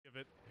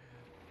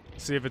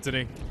See if it's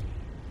any.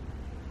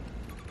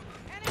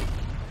 Enemy!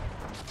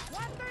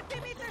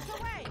 130 meters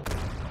away!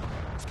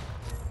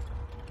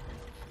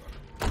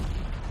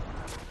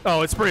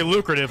 Oh, it's pretty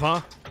lucrative, huh?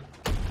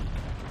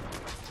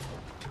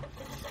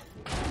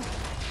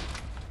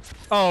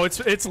 Oh,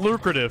 it's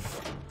lucrative.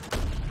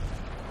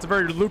 It's a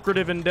very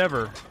lucrative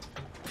endeavor.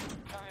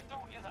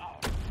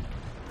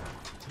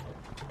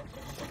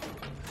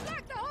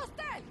 Lock the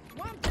hostile!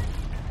 One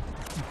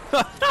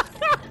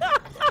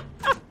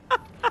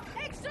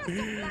extra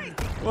supply!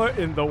 What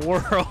in the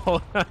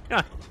world?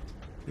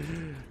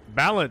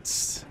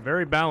 Balanced.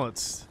 Very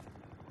balanced.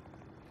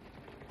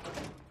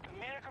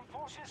 American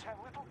forces have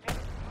little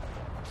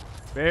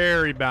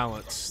Very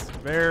balanced.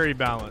 Very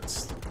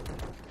balanced.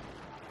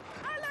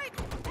 Allied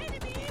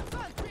enemy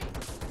infantry!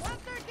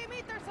 130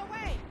 meters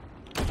away!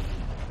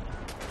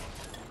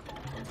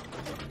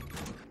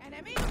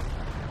 Enemy!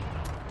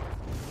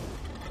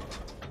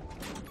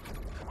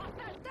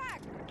 Hostile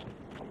attack!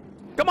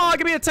 Come on,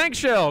 give me a tank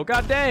shell.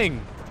 God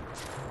dang.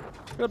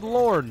 Good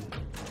lord.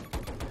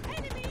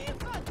 Enemy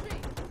infantry!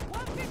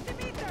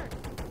 150 meters!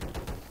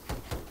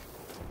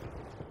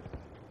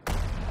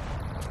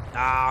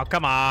 Oh,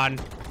 come on.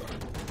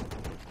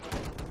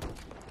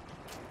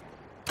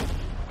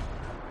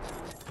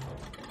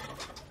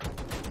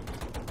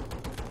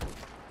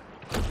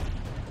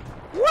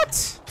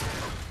 What?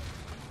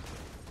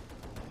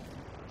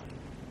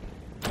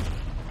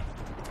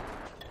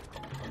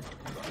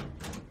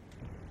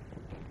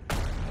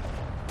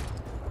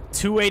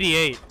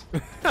 $288.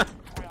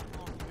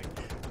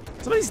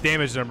 Some of these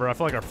damage number I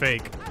feel like are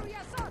fake. Area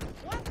assault!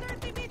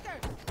 130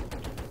 meters!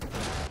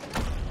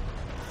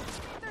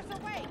 Meters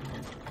away!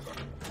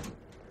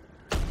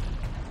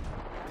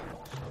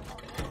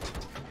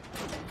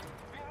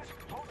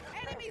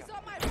 Enemies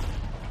on my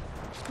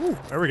right! Ooh,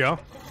 there we go.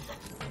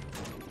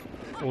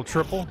 Little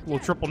triple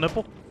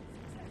nipple.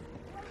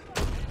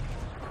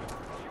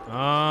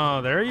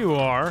 Oh, there you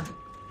are.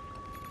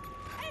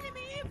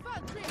 Enemy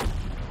infantry!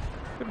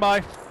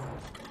 Goodbye.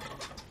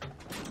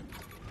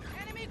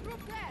 Enemy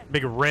group left!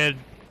 Big red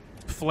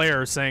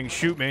flare saying,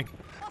 shoot me.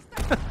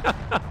 Hostile!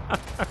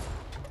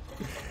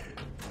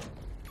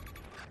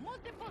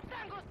 Multiple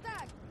tango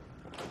attack!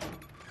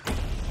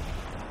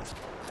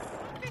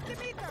 150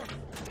 meters!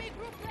 Enemy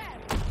group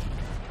left!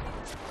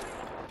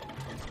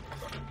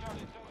 Charlie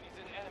 2 is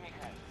in enemy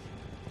hands.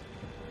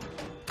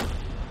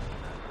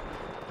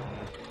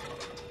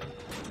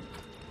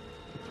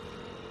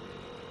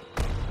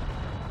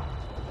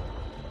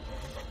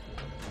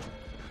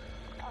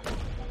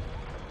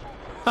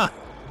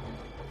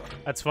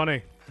 That's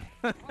funny.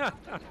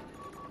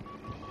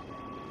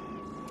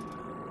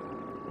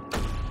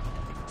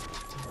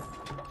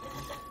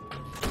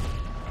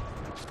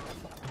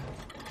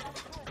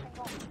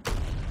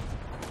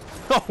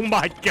 Oh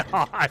my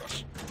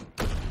gosh.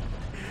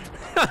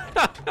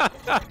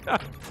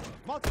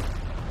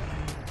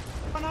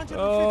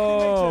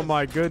 Oh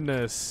my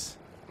goodness.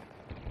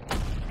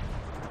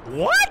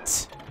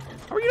 What?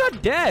 How are you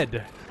not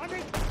dead?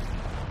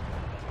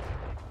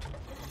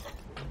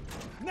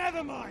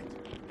 Never mind.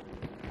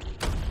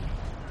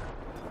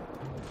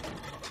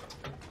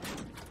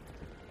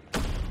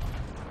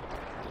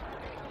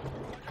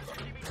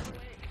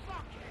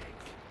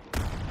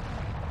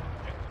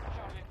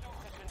 Charlie 2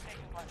 has been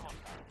taken by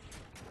hostile.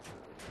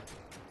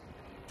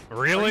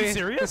 Really? Are you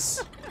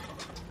serious?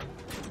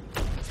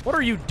 What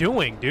are you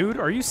doing, dude?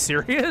 Are you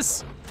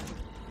serious?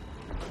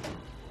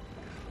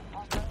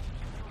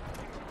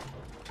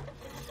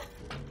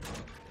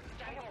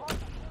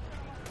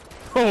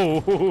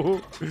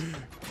 Oh.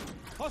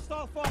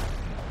 Hostile fire.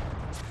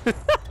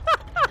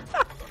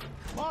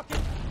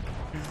 Marking.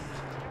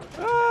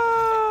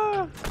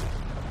 Ah.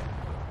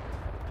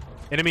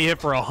 Enemy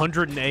hit for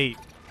 108.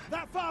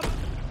 That farm.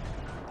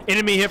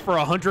 Enemy hit for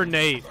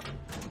 108.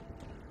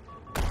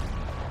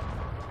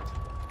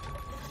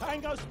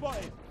 Tango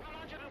spotted.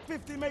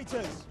 50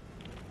 meters.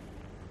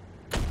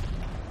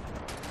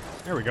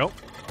 There we go.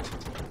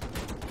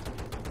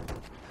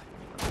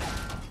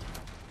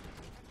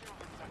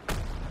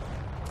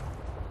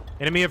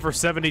 Enemy hit for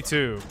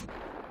 72.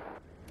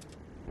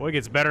 Boy, it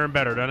gets better and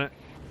better, doesn't it?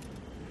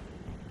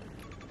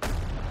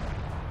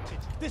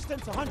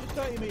 Distance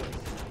 130 meters.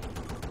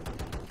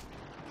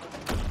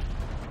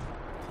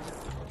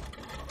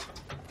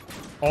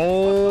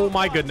 Oh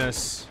my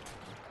goodness.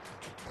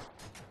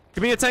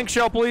 Give me a tank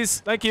shell,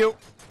 please. Thank you.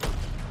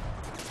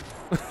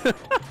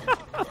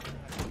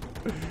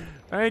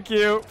 Thank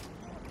you.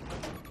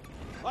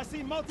 I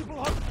see multiple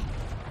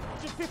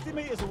 150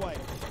 meters away.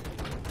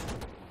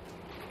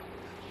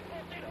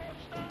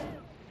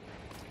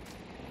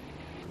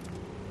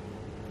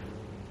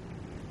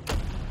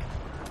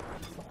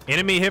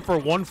 Enemy hit for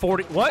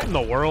 140. What in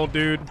the world,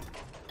 dude?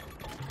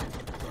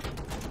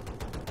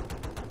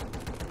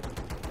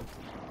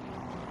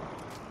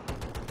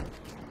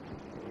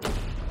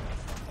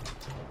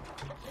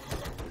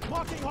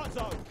 Marking hot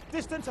zone.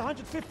 Distance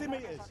 150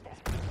 meters.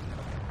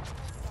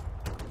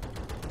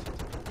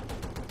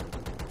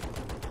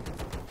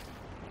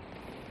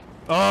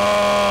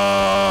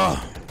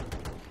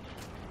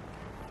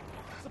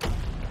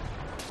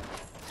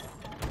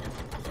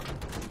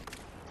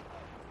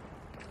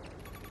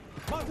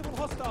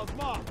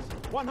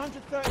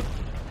 130.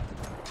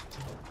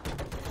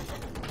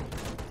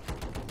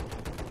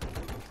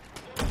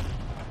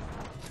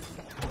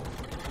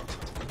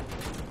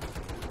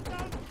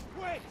 Don't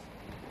quit.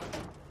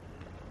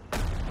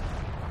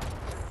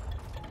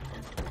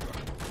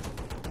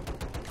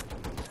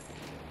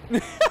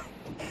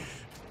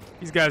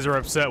 These guys are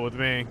upset with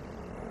me.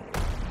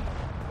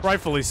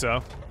 Rightfully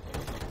so.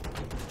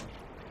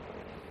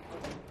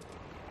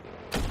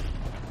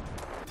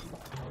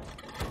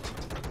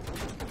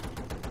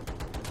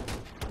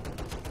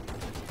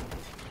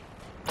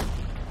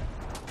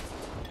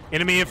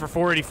 Enemy in for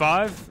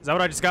 485? Is that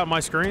what I just got on my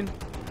screen?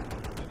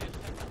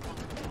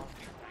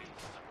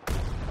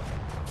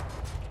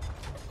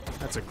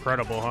 That's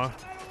incredible, huh?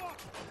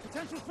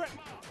 Potential threat.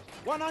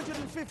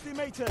 150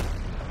 meters.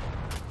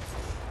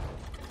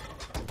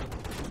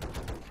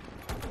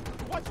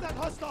 Watch that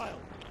hostile.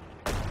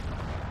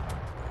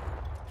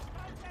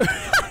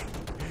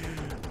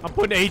 I'm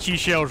putting HE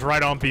shells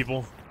right on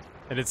people,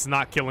 and it's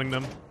not killing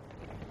them.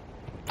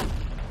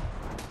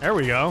 There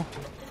we go.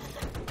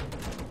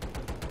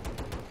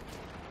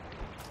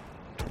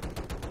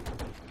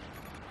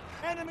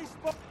 Enemy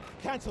spot.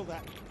 Cancel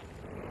that.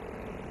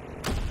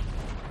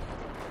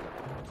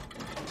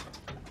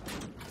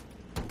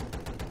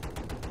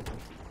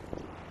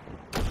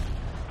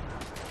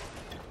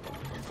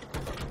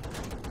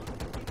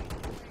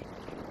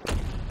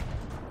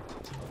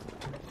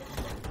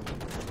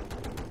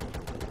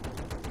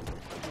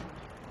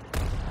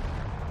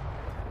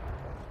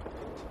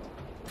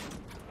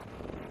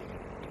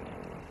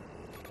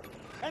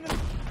 Enemy.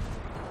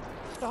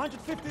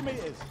 150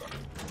 meters.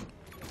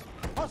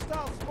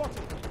 Hostile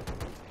spotted.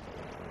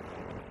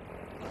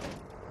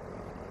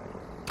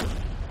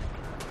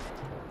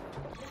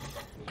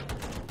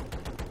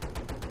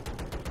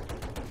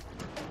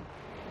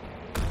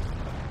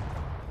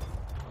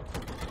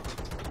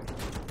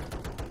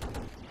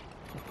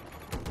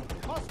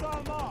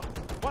 Hostile mark.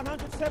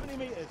 170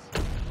 meters.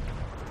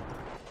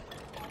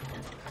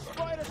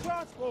 Spotted a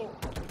transport.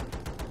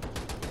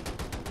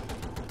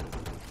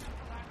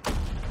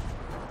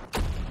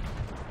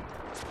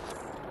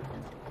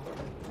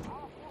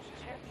 Our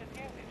forces have the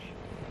advantage.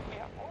 We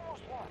have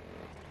almost won.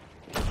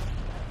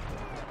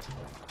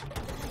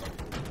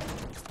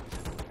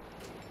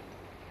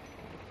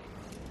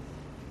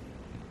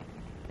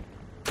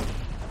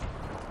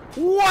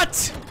 What?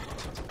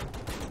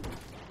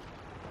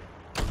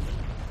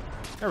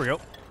 There we go.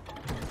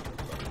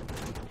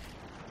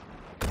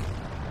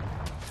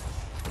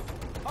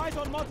 Eyes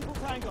on multiple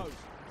tangos.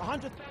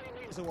 130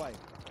 meters away.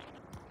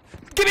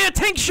 Give me a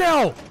tank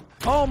shell!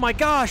 Oh my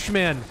gosh,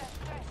 man.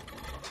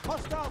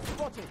 Hostile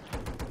spotted.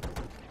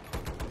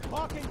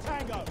 Marking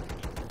tango.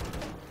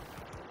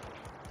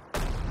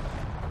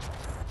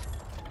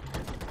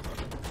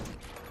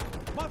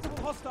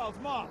 Multiple hostiles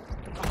marked.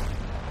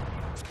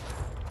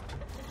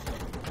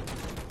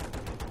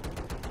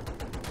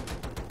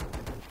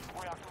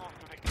 We are close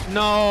to the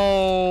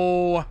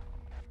No.